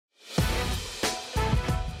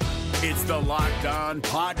It's the Locked On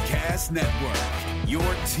Podcast Network, your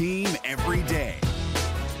team every day.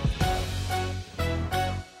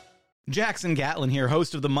 Jackson Gatlin here,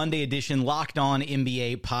 host of the Monday edition Locked On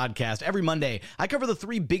NBA podcast. Every Monday, I cover the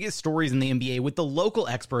three biggest stories in the NBA with the local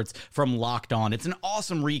experts from Locked On. It's an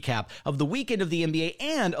awesome recap of the weekend of the NBA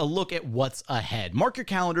and a look at what's ahead. Mark your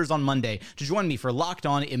calendars on Monday to join me for Locked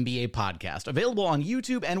On NBA podcast, available on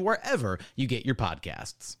YouTube and wherever you get your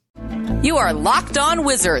podcasts. You are Locked On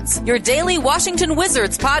Wizards, your daily Washington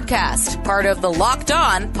Wizards podcast, part of the Locked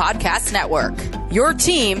On Podcast Network. Your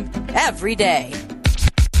team every day.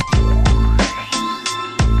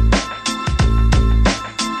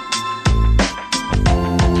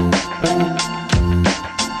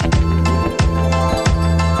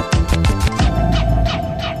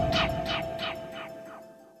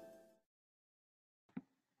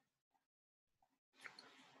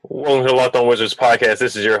 Welcome to the Locked On Wizards podcast.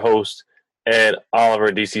 This is your host, Ed Oliver,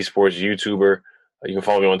 DC Sports YouTuber. You can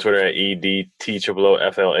follow me on Twitter at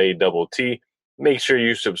EDTOOFLATT. Make sure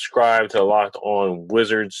you subscribe to the Locked On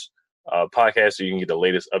Wizards podcast so you can get the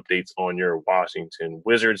latest updates on your Washington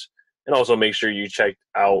Wizards. And also make sure you check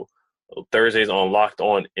out Thursdays on Locked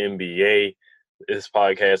On NBA. This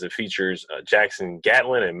podcast, it features Jackson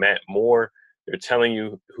Gatlin and Matt Moore. They're telling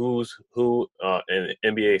you who's in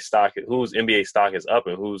NBA stock, whose NBA stock is up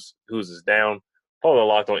and whose is down. Follow the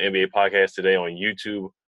Locked On NBA podcast today on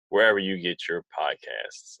YouTube, wherever you get your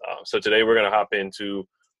podcasts. So today we're going to hop into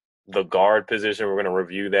the guard position. We're going to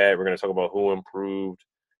review that. We're going to talk about who improved.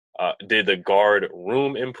 Did the guard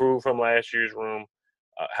room improve from last year's room?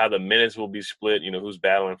 How the minutes will be split. Who's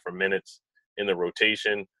battling for minutes in the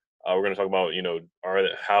rotation. We're going to talk about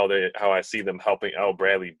how I see them helping out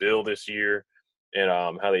Bradley Beal this year. And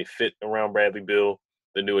how they fit around Bradley Beal,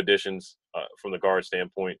 the new additions from the guard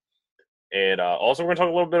standpoint. And also we're going to talk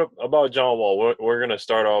a little bit about John Wall. We're going to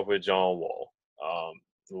start off with John Wall,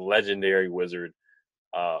 legendary Wizard,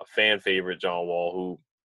 fan favorite John Wall, who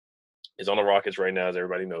is on the Rockets right now, as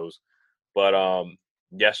everybody knows. But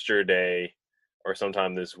yesterday or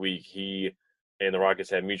sometime this week, he and the Rockets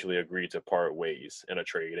had mutually agreed to part ways in a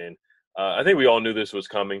trade. And I think we all knew this was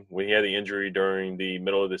coming when he had the injury during the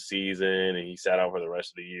middle of the season and he sat out for the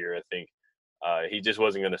rest of the year. I think he just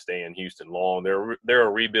wasn't going to stay in Houston long. They're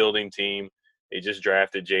a rebuilding team. They just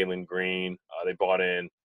drafted Jalen Green. They bought in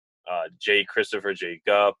Christopher J.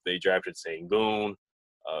 Gupp. They drafted Sengun,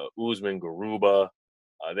 Usman Garuba.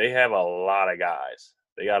 They have a lot of guys.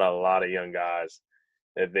 They got a lot of young guys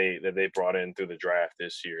that they brought in through the draft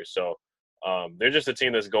this year. So they're just a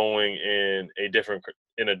team that's going in a different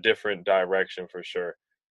direction for sure.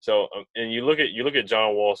 So and you look at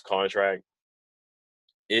John Wall's contract.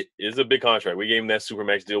 It is a big contract. We gave him that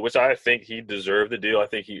Supermax deal, which I think he deserved the deal. I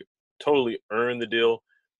think he totally earned the deal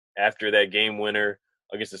after that game winner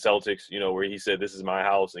against the Celtics, where he said, "This is my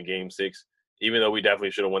house" in Game 6. Even though we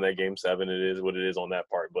definitely should have won that Game 7, it is what it is on that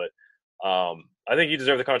part. But I think he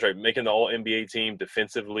deserved the contract, making the All-NBA team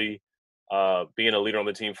defensively, being a leader on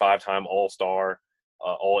the team, 5-time All-Star,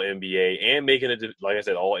 All-NBA, and making it, like I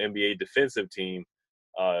said, All-NBA defensive team,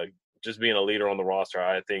 just being a leader on the roster.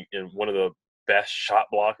 I think in one of the best shot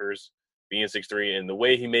blockers, being 6'3", and the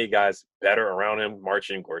way he made guys better around him,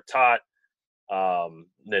 Marcin Gortat,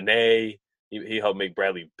 Nene, he helped make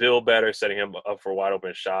Bradley Beal better, setting him up for wide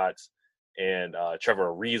open shots, and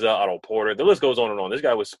Trevor Ariza, Otto Porter. The list goes on and on. This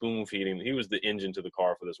guy was spoon-feeding. He was the engine to the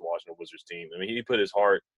car for this Washington Wizards team. I mean, he put his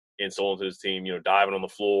heart and soul into his team, diving on the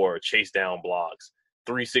floor, chase down blocks,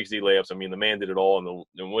 360 layups. I mean, the man did it all. And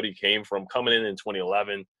what he came from, coming in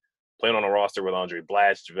 2011, playing on a roster with Andre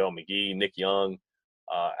Blatche, JaVale McGee, Nick Young,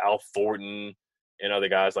 Al Thornton, and other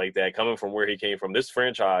guys like that, coming from where he came from. This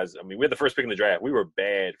franchise, I mean, we had the first pick in the draft. We were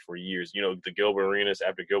bad for years. The Gilbert Arenas,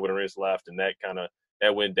 after Gilbert Arenas left, and that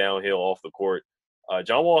went downhill off the court.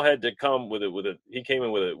 John Wall had to come he came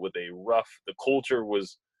in with a rough. The culture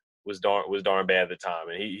was darn bad at the time,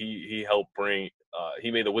 and he helped bring.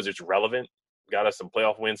 He made the Wizards relevant, got us some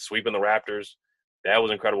playoff wins, sweeping the Raptors. That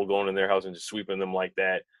was incredible, going in their house and just sweeping them like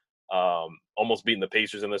that. Almost beating the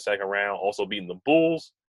Pacers in the second round, also beating the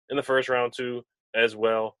Bulls in the first round too, as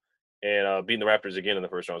well, and beating the Raptors again in the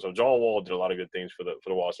first round. So John Wall did a lot of good things for the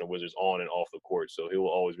Washington Wizards on and off the court. So he will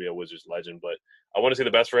always be a Wizards legend. But I want to see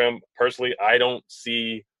the best for him personally. I don't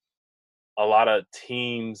see a lot of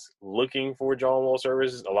teams looking for John Wall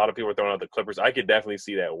services. A lot of people are throwing out the Clippers. I could definitely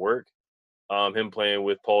see that work. Him playing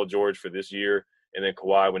with Paul George for this year, and then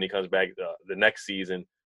Kawhi when he comes back the next season.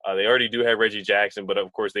 They already do have Reggie Jackson, but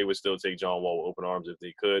of course they would still take John Wall with open arms if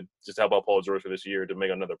they could. Just help out Paul George for this year to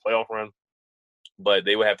make another playoff run. But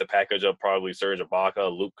they would have to package up probably Serge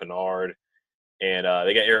Ibaka, Luke Kennard, And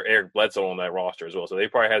they got Eric Bledsoe on that roster as well. So they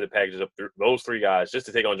probably had to package up those three guys just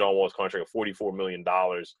to take on John Wall's contract of $44 million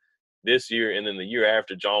this year. And then the year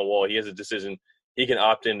after, John Wall, he has a decision. He can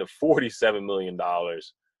opt into $47 million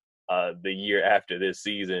the year after this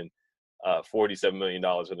season, $47 million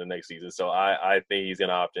for the next season. So I think he's going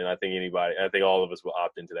to opt in. I think all of us will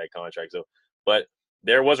opt into that contract. So, but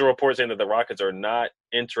there was a report saying that the Rockets are not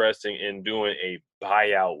interested in doing a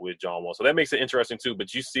buyout with John Wall. So that makes it interesting too.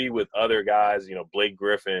 But you see with other guys, Blake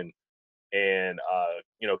Griffin and,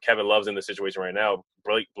 Kevin Love's in the situation right now.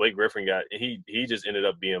 Blake Griffin he just ended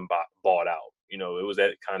up being bought out. It was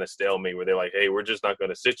that kind of stalemate where they're like, hey, we're just not going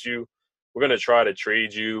to sit you. We're going to try to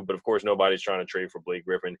trade you. But of course, nobody's trying to trade for Blake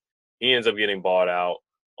Griffin. He ends up getting bought out.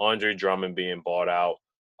 Andre Drummond being bought out.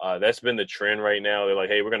 That's been the trend right now. They're like,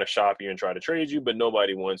 hey, we're going to shop you and try to trade you, but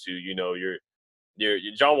nobody wants you. You're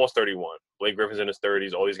John Wall's 31. Blake Griffin's in his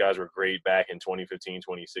 30s. All these guys were great back in 2015,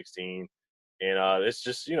 2016. And it's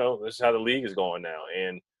just, this is how the league is going now.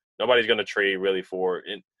 And nobody's going to trade really for –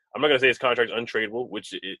 and I'm not going to say his contract's untradeable,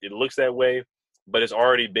 which it looks that way, but it's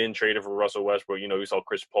already been traded for Russell Westbrook. We saw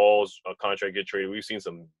Chris Paul's contract get traded. We've seen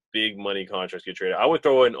some big money contracts get traded. I would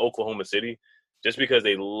throw in Oklahoma City just because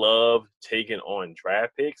they love taking on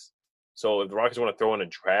draft picks. So if the Rockets want to throw in a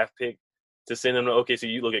draft pick to send them to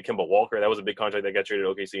OKC, you look at Kemba Walker. That was a big contract that got traded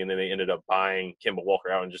to OKC, and then they ended up buying Kemba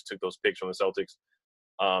Walker out and just took those picks from the Celtics.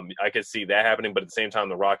 I could see that happening, but at the same time,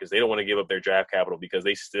 the Rockets, they don't want to give up their draft capital because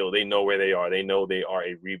they know where they are. They know they are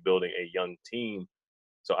rebuilding a young team.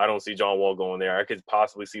 So I don't see John Wall going there. I could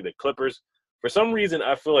possibly see the Clippers. For some reason,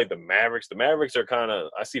 I feel like the Mavericks are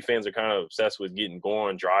I see fans are kind of obsessed with getting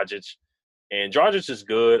Goran Dragic. And Dragic is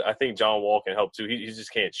good. I think John Wall can help too. He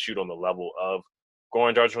just can't shoot on the level of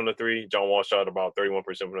Goran Dragic from the three. John Wall shot about 31%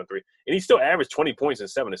 from the three. And he still averaged 20 points and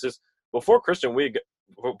 7 assists. Before Christian Wood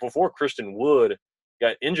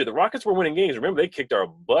got injured, the Rockets were winning games. Remember, they kicked our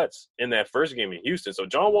butts in that first game in Houston. So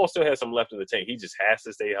John Wall still has some left in the tank. He just has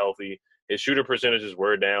to stay healthy. His shooter percentages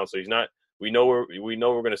were down, so he's not. We know we're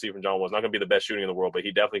going to see from John Wall. It's not going to be the best shooting in the world, but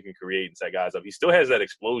he definitely can create and set guys up. He still has that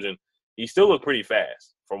explosion. He still looked pretty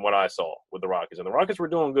fast from what I saw with the Rockets, and the Rockets were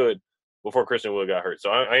doing good before Christian Wood got hurt. So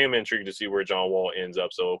I am intrigued to see where John Wall ends up.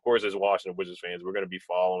 So of course, as Washington Wizards fans, we're going to be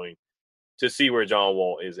following to see where John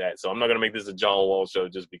Wall is at. So I'm not going to make this a John Wall show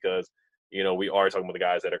just because we are talking about the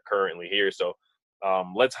guys that are currently here. So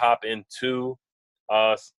let's hop into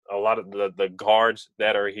a lot of the guards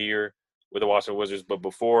that are here with the Washington Wizards. But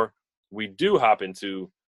before we do hop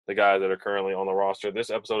into the guys that are currently on the roster, this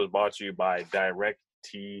episode is brought to you by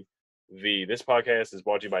DirecTV. This podcast is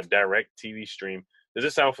brought to you by DirecTV Stream. Does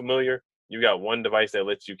this sound familiar? You got one device that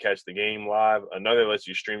lets you catch the game live, another lets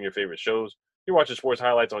you stream your favorite shows. You're watching sports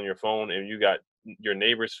highlights on your phone, and you got your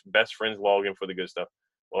neighbor's best friends log in for the good stuff.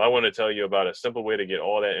 Well, I want to tell you about a simple way to get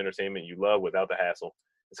all that entertainment you love without the hassle.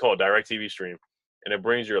 It's called DirecTV Stream, and it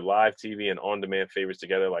brings your live TV and on-demand favorites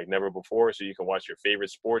together like never before, so you can watch your favorite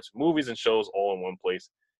sports, movies, and shows all in one place.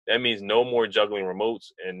 That means no more juggling remotes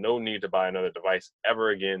and no need to buy another device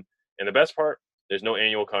ever again. And the best part, there's no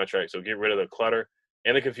annual contract, so get rid of the clutter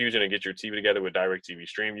and the confusion and get your TV together with DirecTV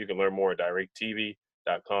Stream. You can learn more at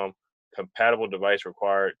directtv.com. Compatible device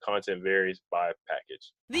required. Content varies by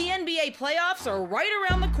package. The NBA playoffs are right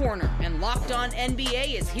around the corner, and Locked On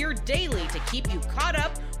NBA is here daily to keep you caught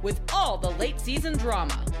up with all the late season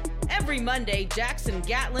drama. Every Monday, Jackson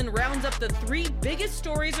Gatlin rounds up the 3 biggest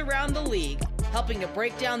stories around the league, helping to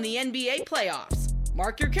break down the NBA playoffs.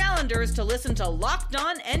 Mark your calendars to listen to Locked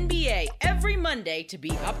On NBA every Monday to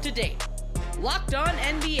be up to date. Locked On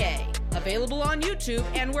NBA, available on YouTube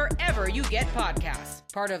and wherever you get podcasts.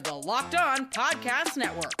 Part of the Locked On Podcast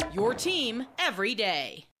Network, your team every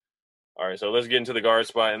day. All right, so let's get into the guard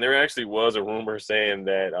spot. And there actually was a rumor saying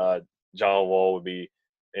that John Wall would be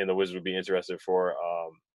and the Wizards would be interested for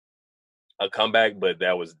a comeback, but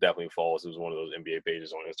that was definitely false. It was one of those NBA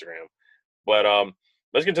pages on Instagram. But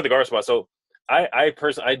let's get into the guard spot. So I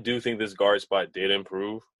personally do think this guard spot did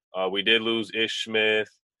improve. We did lose Ish Smith.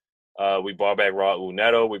 We brought back Raul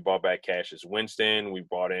Neto. We brought back Cassius Winston. We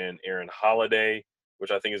brought in Aaron Holiday,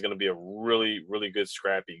 which I think is going to be a really, really good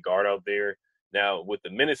scrappy guard out there. Now, with the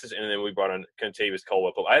minutes, and then we brought in Kentavious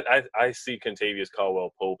Caldwell-Pope. I see Kentavious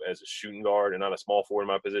Caldwell-Pope as a shooting guard and not a small forward in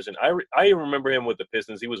my position. I remember him with the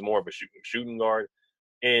Pistons. He was more of a shooting guard.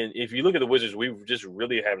 And if you look at the Wizards, we just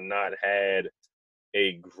really have not had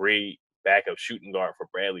a great backup shooting guard for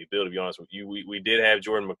Bradley Beal, to be honest with you. We did have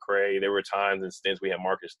Jordan McRae. There were times and stints we had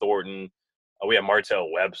Marcus Thornton. We had Martell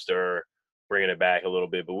Webster bringing it back a little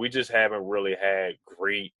bit. But we just haven't really had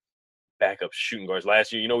great backup shooting guards.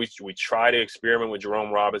 Last year, we tried to experiment with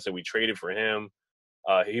Jerome Robinson. We traded for him.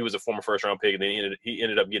 He was a former first-round pick, and then he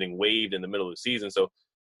ended up getting waived in the middle of the season. So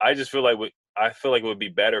I just feel like it would be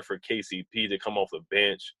better for KCP to come off the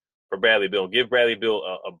bench for Bradley Beal. Give Bradley Beal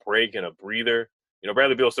a break and a breather.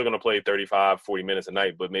 Bradley Beal's still going to play 35, 40 minutes a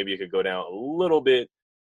night, but maybe it could go down a little bit,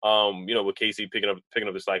 with KC picking up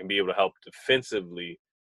the slack and be able to help defensively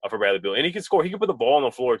for Bradley Beal. And he can score. He can put the ball on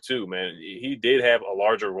the floor too, man. He did have a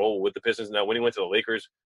larger role with the Pistons. Now, when he went to the Lakers,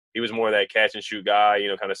 he was more of that catch-and-shoot guy,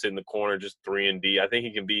 kind of sit in the corner, just 3-and-D. I think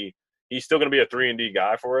he's still going to be a 3-and-D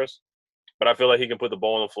guy for us, but I feel like he can put the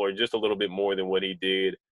ball on the floor just a little bit more than what he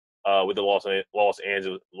did with the Los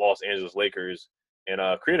Angeles Lakers,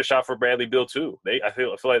 and create a shot for Bradley Beal too. I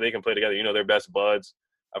feel like they can play together. They're best buds.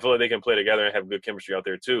 I feel like they can play together and have good chemistry out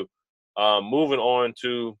there too. Moving on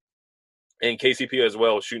to, and KCP as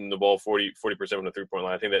well, shooting the ball 40% from the three-point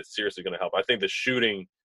line. I think that's seriously going to help. I think the shooting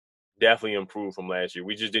definitely improved from last year.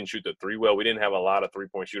 We just didn't shoot the three well. We didn't have a lot of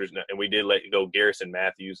three-point shooters, and we did let go Garrison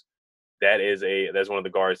Matthews. That's one of the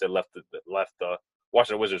guards that left the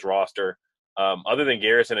Washington Wizards roster. Other than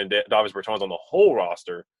Garrison and Davis Bertans on the whole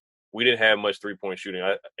roster, we didn't have much three-point shooting.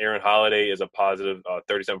 Aaron Holiday is a positive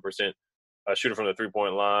 37% shooter from the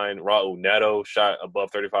three-point line. Raul Neto shot above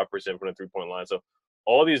 35% from the three-point line. So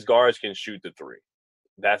all these guards can shoot the three.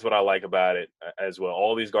 That's what I like about it as well.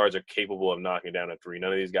 All these guards are capable of knocking down a three.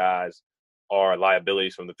 None of these guys are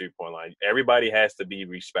liabilities from the three-point line. Everybody has to be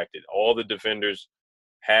respected. All the defenders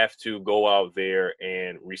have to go out there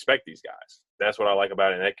and respect these guys. That's what I like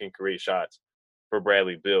about it, and that can create shots for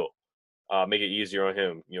Bradley Beal. Make it easier on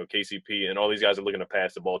him. KCP and all these guys are looking to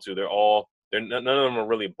pass the ball too. None of them are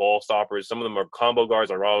really ball stoppers. Some of them are combo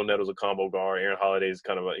guards. Like Raul Neto's a combo guard. Aaron Holiday is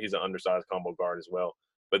he's an undersized combo guard as well.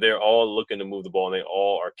 But they're all looking to move the ball, and they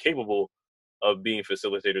all are capable of being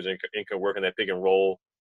facilitators and can work in that pick and roll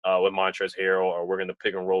with Montrezl Harrell, or work in the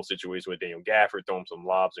pick and roll situation with Daniel Gafford, throw him some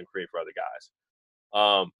lobs and create for other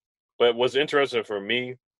guys. But what's interesting for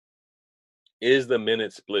me is the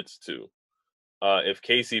minute splits too. If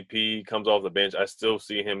KCP comes off the bench, I still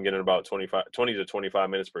see him getting about 20 to 25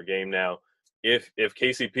 minutes per game now. If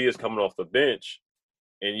KCP is coming off the bench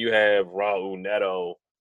and you have Raul Neto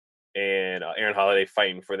and Aaron Holiday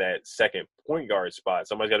fighting for that second point guard spot,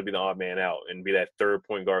 somebody's got to be the odd man out and be that third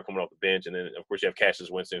point guard coming off the bench. And then, of course, you have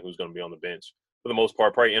Cassius Winston, who's going to be on the bench for the most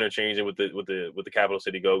part, probably interchanging with the Capital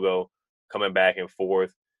City Go-Go, coming back and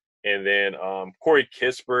forth. And then Corey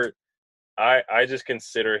Kispert, I just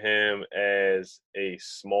consider him as a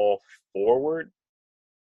small forward,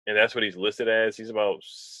 and that's what he's listed as. He's about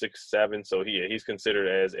 6'7", so he's considered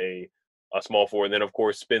as a small forward. And then, of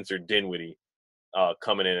course, Spencer Dinwiddie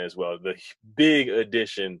coming in as well. The big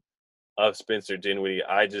addition of Spencer Dinwiddie,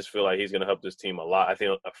 I just feel like he's going to help this team a lot. I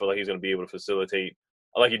feel like he's going to be able to facilitate,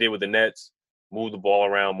 like he did with the Nets, move the ball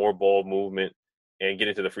around, more ball movement, and get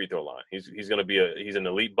into the free throw line. He's going to be he's an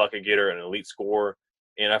elite bucket getter, an elite scorer.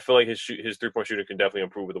 And I feel like his three-point shooting can definitely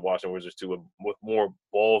improve with the Washington Wizards too, with more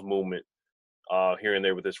ball movement here and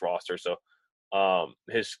there with this roster. So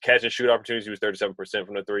his catch and shoot opportunities, he was 37%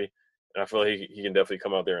 from the three, and I feel like he can definitely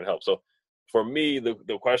come out there and help. So for me, the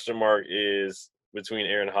question mark is between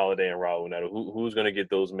Aaron Holiday and Raul Neto. Who's going to get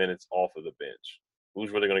those minutes off of the bench?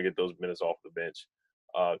 Who's really going to get those minutes off the bench,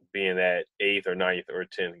 being that 8th or 9th or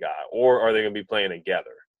 10th guy? Or are they going to be playing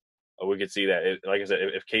together? We could see that. Like I said,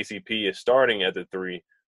 if KCP is starting at the 3,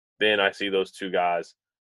 then I see those two guys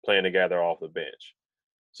playing together off the bench.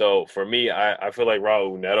 So for me, I feel like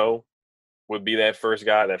Raul Neto would be that first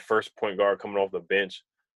guy, that first point guard coming off the bench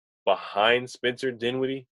behind Spencer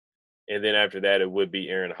Dinwiddie. And then after that, it would be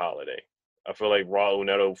Aaron Holiday. I feel like Raul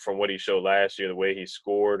Neto, from what he showed last year, the way he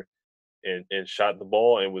scored and shot the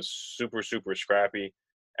ball and was super, super scrappy,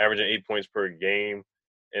 averaging 8 points per game.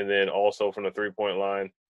 And then also from the three-point line,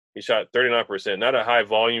 he shot 39%. Not a high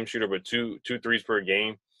volume shooter, but two threes per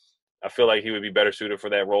game. I feel like he would be better suited for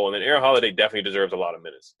that role. And then Aaron Holiday definitely deserves a lot of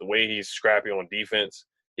minutes. The way he's scrappy on defense,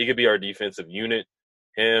 he could be our defensive unit.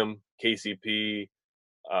 Him, KCP,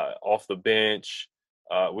 off the bench.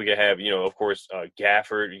 We could have, of course,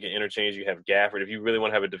 Gafford. You can interchange. You have Gafford. If you really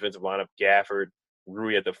want to have a defensive lineup, Gafford,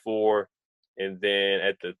 Rui at the 4. And then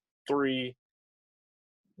at the 3,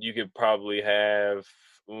 you could probably have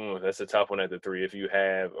that's a tough one at the 3. If you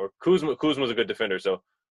have, or Kuzma's a good defender, so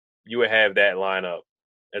you would have that lineup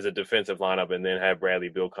as a defensive lineup, and then have Bradley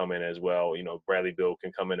Beal come in as well. Bradley Beal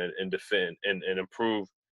can come in and defend and improve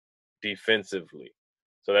defensively.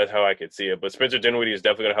 So that's how I could see it. But Spencer Dinwiddie is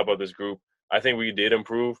definitely going to help out this group. I think we did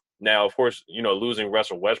improve. Now, of course, losing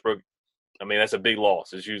Russell Westbrook, I mean, that's a big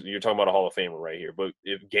loss. You're talking about a Hall of Famer right here. But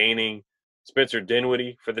if gaining Spencer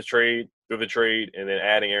Dinwiddie through the trade, and then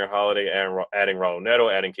adding Aaron Holiday, adding Raul Neto,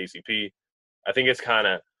 adding KCP, I think it's kind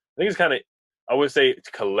of I would say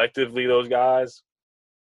collectively those guys,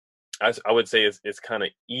 I would say it's kind of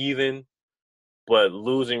even. But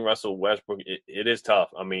losing Russell Westbrook, it is tough.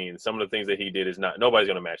 I mean, some of the things that he did is nobody's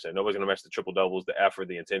going to match that. Nobody's going to match the triple doubles, the effort,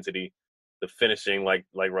 the intensity, the finishing like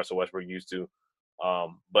Russell Westbrook used to.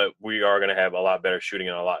 But we are going to have a lot better shooting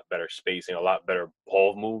and a lot better spacing, a lot better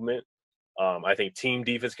ball movement. I think team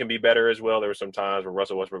defense can be better as well. There were some times where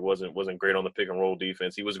Russell Westbrook wasn't great on the pick and roll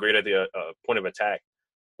defense. He was great at the point of attack,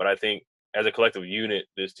 but I think as a collective unit,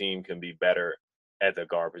 this team can be better at the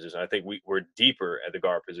guard position. I think we're deeper at the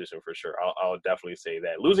guard position for sure. I'll definitely say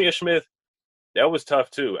that. Losing Ish Smith, that was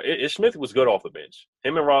tough too. Ish Smith was good off the bench.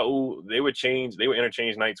 Him and Raul, they would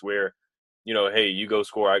interchange nights where, hey, you go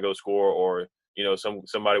score, I go score, or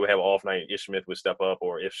somebody would have an off night, Ish Smith would step up,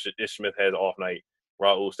 or if Ish Smith has an off night,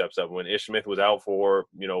 Raul steps up. When Ish Smith was out for,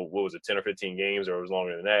 what was it, 10 or 15 games, or it was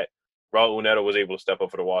longer than that, Raul Neto was able to step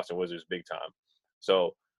up for the Washington Wizards big time.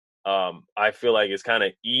 So I feel like it's kind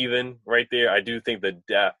of even right there. I do think the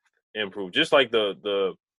depth improved, just like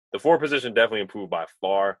the forward position definitely improved by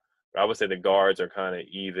far. But I would say the guards are kind of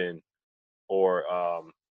even, or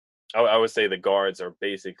I would say the guards are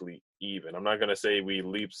basically even. I'm not going to say we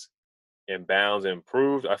leaps and bounds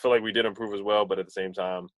improved. I feel like we did improve as well, but at the same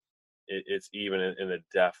time, it's even, and the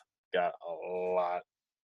depth got a lot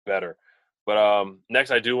better. But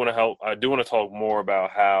next, I do want to talk more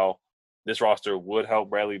about how this roster would help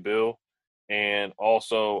Bradley Beal. And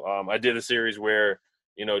also, I did a series where,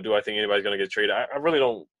 do I think anybody's going to get traded? I really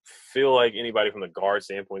don't feel like anybody from the guard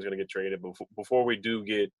standpoint is going to get traded. But before we do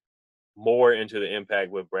get more into the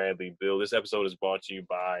impact with Bradley Beal, this episode is brought to you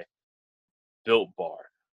by Built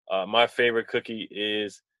Bar. My favorite cookie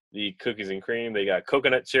is the cookies and cream. They got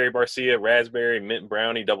coconut, cherry barcia, raspberry, mint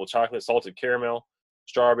brownie, double chocolate, salted caramel,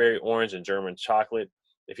 strawberry, orange, and German chocolate.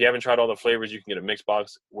 If you haven't tried all the flavors, you can get a mix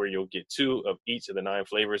box where you'll get 2 of each of the 9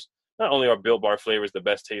 flavors. Not only are Built Bar flavors the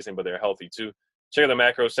best tasting, but they're healthy too. Check out the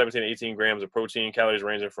macros: 17 to 18 grams of protein, calories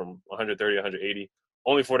ranging from 130 to 180,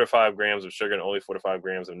 only 4 to 5 grams of sugar, and only 4 to 5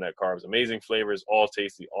 grams of net carbs. Amazing flavors, all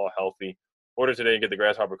tasty, all healthy. Order today and get the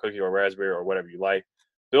grasshopper cookie or raspberry or whatever you like.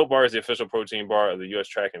 Built Bar is the official protein bar of the U.S.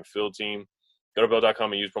 Track and Field Team. Go to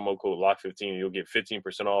Built.com and use promo code LOCK15 and you'll get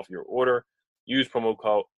 15% off your order. Use promo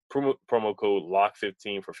code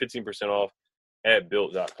LOCK15 for 15% off at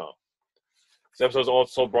Built.com. This episode is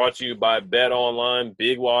also brought to you by BetOnline.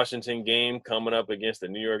 Big Washington game coming up against the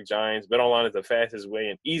New York Giants. BetOnline is the fastest way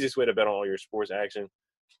and easiest way to bet on all your sports action.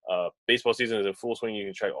 Baseball season is in full swing. You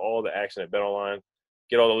can track all the action at BetOnline.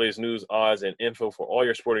 Get all the latest news, odds, and info for all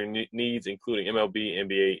your sporting needs, including MLB,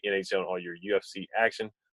 NBA, NHL, and all your UFC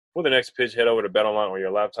action. For the next pitch, head over to BetOnline on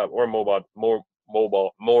your laptop or mobile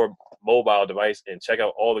device and check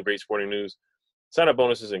out all the great sporting news, sign-up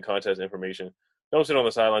bonuses, and contest information. Don't sit on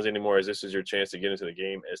the sidelines anymore, as this is your chance to get into the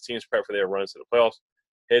game as teams prep for their runs to the playoffs.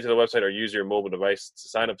 Head to the website or use your mobile device to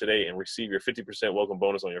sign up today and receive your 50% welcome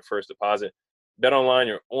bonus on your first deposit. BetOnline,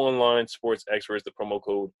 your online sports experts. The promo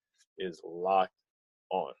code is locked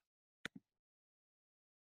on.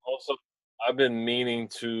 Also, I've been meaning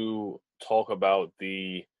to talk about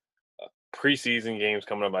the preseason games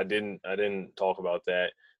coming up. I didn't talk about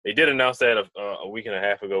that. They did announce that a week and a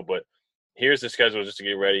half ago, but here's the schedule just to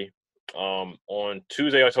get ready. On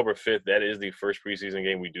Tuesday, October 5th, that is the first preseason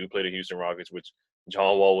game. We do play the Houston Rockets, which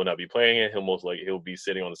John Wall will not be playing it. He'll be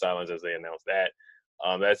sitting on the sidelines as they announce that.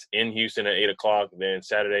 That's in Houston at 8 o'clock. Then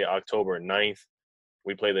Saturday, October 9th,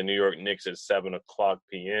 we play the New York Knicks at 7 o'clock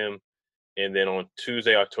p.m. And then on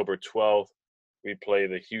Tuesday, October 12th, we play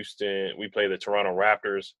the Toronto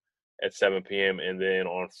Raptors at 7 p.m. And then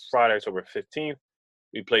on Friday, October 15th,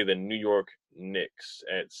 we play the New York Knicks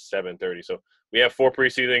at 7:30. So we have 4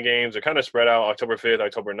 preseason games. They're kind of spread out: October 5th,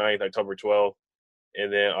 October 9th, October 12th,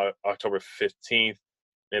 and then October 15th.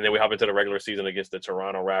 And then we hop into the regular season against the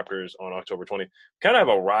Toronto Raptors on October 20th. Kind of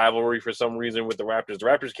have a rivalry for some reason with the Raptors. The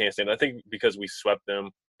Raptors can't stand it. I think because we swept them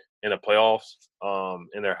in the playoffs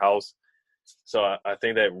in their house. So I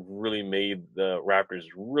think that really made the Raptors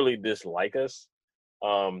really dislike us.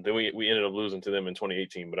 Then we ended up losing to them in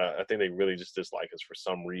 2018, but I think they really just dislike us for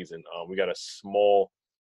some reason. We got a small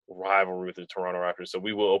rivalry with the Toronto Raptors, so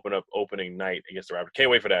we will open up opening night against the Raptors. Can't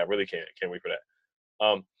wait for that. Really can't wait for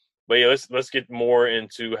that. But yeah, let's get more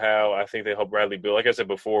into how I think they help Bradley Beal. Like I said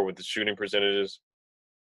before, with the shooting percentages,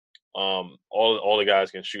 all the guys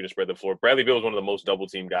can shoot and spread the floor. Bradley Beal is one of the most double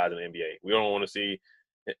team guys in the NBA. We don't want to see,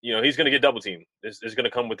 he's going to get double teamed. It's going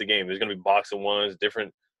to come with the game. There's going to be boxing ones,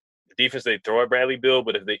 different defense they throw at Bradley Beal.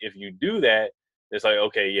 But if you do that, it's like,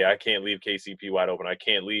 okay, yeah, I can't leave KCP wide open. I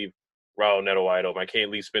can't leave Raul Neto wide open. I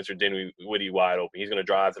can't leave Spencer Dinwiddie wide open. He's going to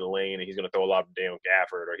drive to the lane and he's going to throw a lot of damn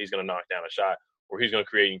Gafford, or he's going to knock down a shot, where he's going to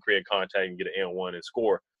create contact and get an and one and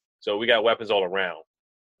score. So we got weapons all around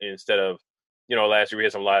instead of, last year we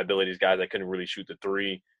had some liabilities, guys that couldn't really shoot the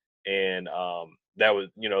three. And that was,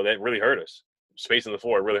 that really hurt us. Spacing the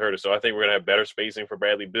floor really hurt us. So I think we're going to have better spacing for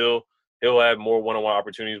Bradley Beal. He'll have more one-on-one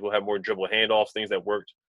opportunities. We'll have more dribble handoffs, things that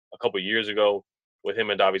worked a couple of years ago with him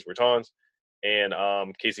and Davis Bertans. And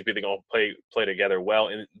KCP, they're going to play together well.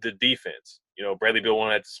 And the defense, Bradley Beal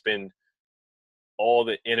won't have to spend all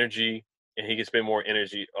the energy, and he can spend more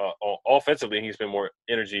energy offensively, and he can spend more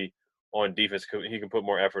energy on defense. He can put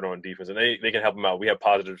more effort on defense, and they can help him out. We have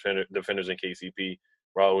positive defenders in KCP,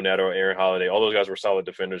 Raul Neto, Aaron Holiday. All those guys were solid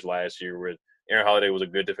defenders last year. Where Aaron Holiday was a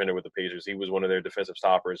good defender with the Pacers. He was one of their defensive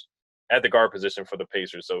stoppers at the guard position for the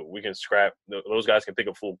Pacers. So we can scrap – those guys can pick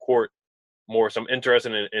up full court more. So I'm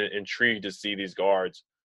interested and intrigued to see these guards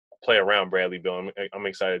play around Bradley Beal. I'm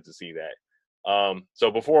excited to see that.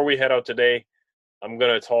 So before we head out today, I'm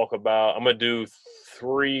going to do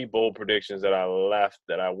 3 bold predictions that I left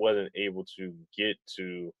that I wasn't able to get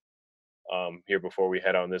to here before we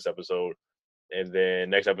head out on this episode. And then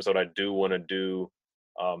next episode, I do want to do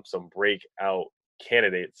some breakout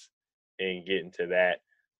candidates and get into that.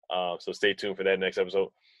 So stay tuned for that next episode.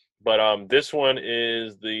 But this one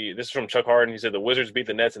is from Chuck Harden. He said the Wizards beat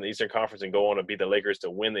the Nets in the Eastern Conference and go on to beat the Lakers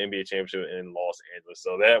to win the NBA championship in Los Angeles.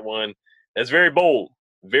 So that's very bold.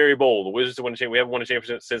 Very bold. The Wizards won the championship. We haven't won a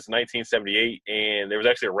championship since 1978, and there was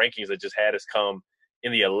actually a rankings that just had us come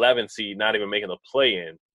in the 11th seed, not even making the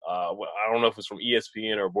play-in. I don't know if it's from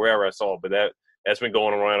ESPN or wherever I saw it, but that's been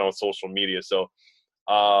going around on social media. So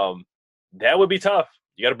that would be tough.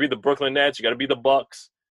 You got to beat the Brooklyn Nets. You got to beat the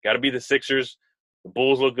Bucks. Got to beat the Sixers. The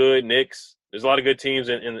Bulls look good. Knicks. There's a lot of good teams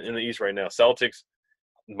in the East right now. Celtics.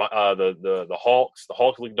 The Hawks. The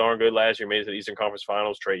Hawks looked darn good last year. Made it to the Eastern Conference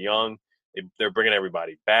Finals. Trae Young. They're bringing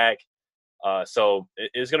everybody back. So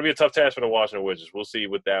it's going to be a tough task for the Washington Wizards. We'll see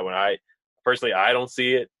with that one. I don't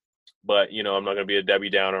see it, but, I'm not going to be a Debbie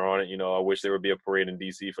Downer on it. I wish there would be a parade in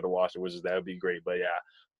D.C. for the Washington Wizards. That would be great. But, yeah,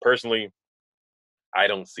 personally, I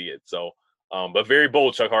don't see it. So, but very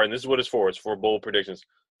bold, Chuck Harden. This is what it's for. It's for bold predictions.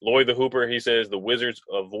 Lloyd the Hooper, he says the Wizards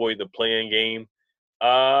avoid the play-in game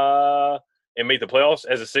and make the playoffs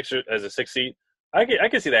as a sixth seed. I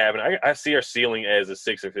can see that happening. I see our ceiling as a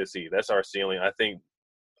 6th or 5th seed. That's our ceiling. I think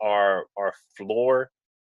our floor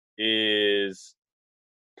is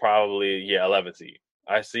probably 11th seed.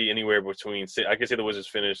 I see anywhere between I can see the Wizards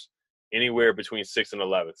finish anywhere between 6th and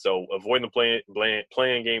 11th. So avoiding the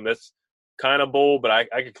play-in game, that's kind of bold, but I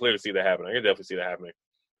can clearly see that happening. I can definitely see that happening.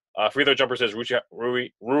 Free throw jumper says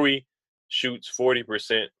Rui shoots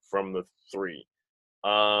 40% from the 3.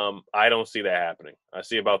 I don't see that happening. I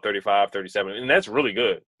see about 35, 37, and that's really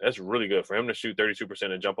good. That's really good for him to shoot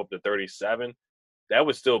 32% and jump up to 37. That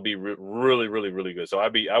would still be really, really, really good. So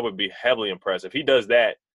I would be heavily impressed if he does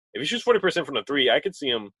that. If he shoots 40% from the 3, I could see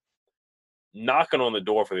him knocking on the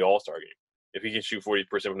door for the All-Star game. If he can shoot 40%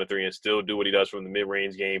 from the 3 and still do what he does from the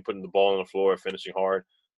mid-range game, putting the ball on the floor, finishing hard,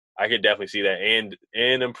 I could definitely see that.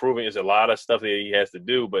 And improving is a lot of stuff that he has to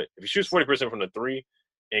do. But if he shoots 40% from the 3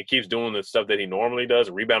 and keeps doing the stuff that he normally does,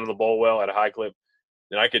 rebounding the ball well at a high clip,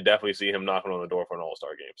 then I could definitely see him knocking on the door for an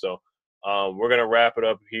All-Star game. So we're going to wrap it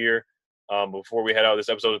up here. Before we head out, this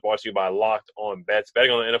episode is brought to you by Locked On Bets.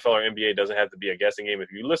 Betting on the NFL or NBA doesn't have to be a guessing game.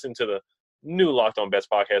 If you listen to the new Locked On Bets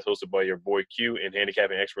podcast hosted by your boy Q and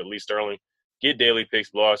handicapping expert Lee Sterling, get daily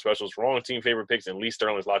picks, blowout specials, wrong team favorite picks, and Lee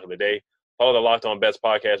Sterling's Lock of the Day. Follow the Locked On Bets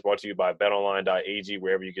podcast brought to you by betonline.ag,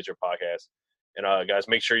 wherever you get your podcasts. And, guys,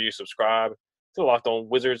 make sure you subscribe to Locked On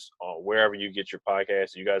Wizards wherever you get your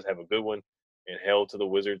podcast. You guys have a good one, and hail to the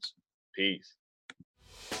Wizards. Peace.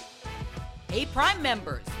 Hey, Prime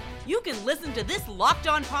members, you can listen to this Locked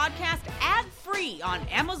On podcast ad-free on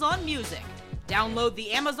Amazon Music. Download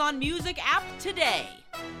the Amazon Music app today.